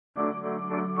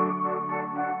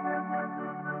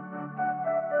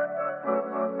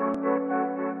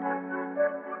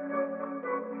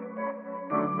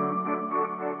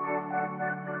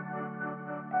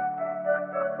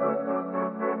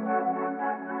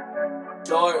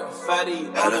Hello to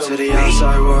the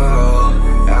outside world,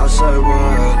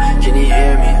 can you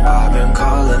hear me? I've been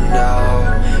calling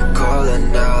out,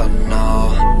 no.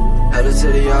 Hello to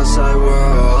the outside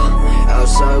world,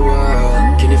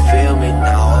 can you feel me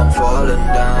now? I'm falling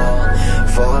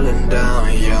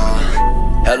down, yeah.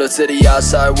 Hello to the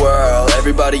outside world,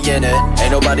 everybody in it,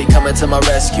 ain't nobody coming to my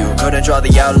rescue. Couldn't draw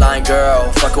the outline,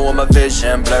 girl, fucking with my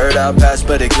vision. Blurred out past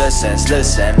but it glistens.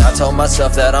 Listen, I told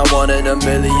myself that I'm one in a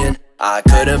million. I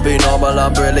couldn't be normal,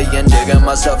 I'm brilliant. Digging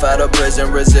myself out of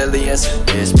prison, resilience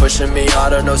is pushing me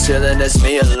harder, no ceiling. It's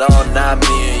me alone, not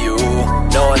me and you.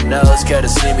 No one else care to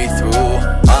see me through.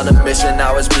 On a mission,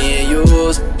 now it's being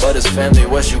used, but it's family,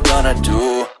 what you gonna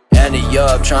do? Annie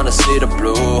up, trying to see the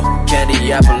blue.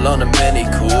 Candy apple on a mini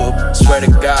coupe. Swear to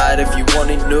God, if you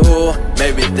only knew,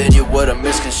 maybe then you would've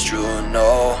misconstrued,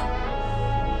 no.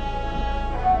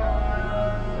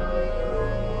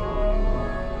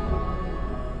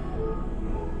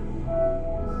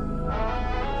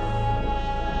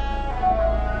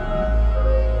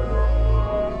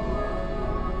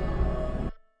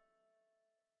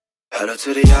 Hello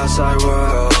to the outside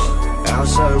world,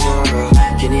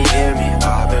 can you hear me?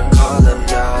 I've been calling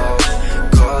out,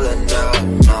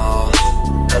 no.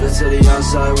 Hello to the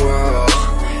outside world,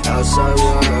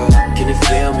 can you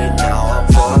feel me now? I'm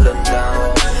falling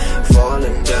down,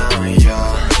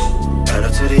 yeah. Hello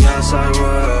to the outside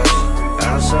world,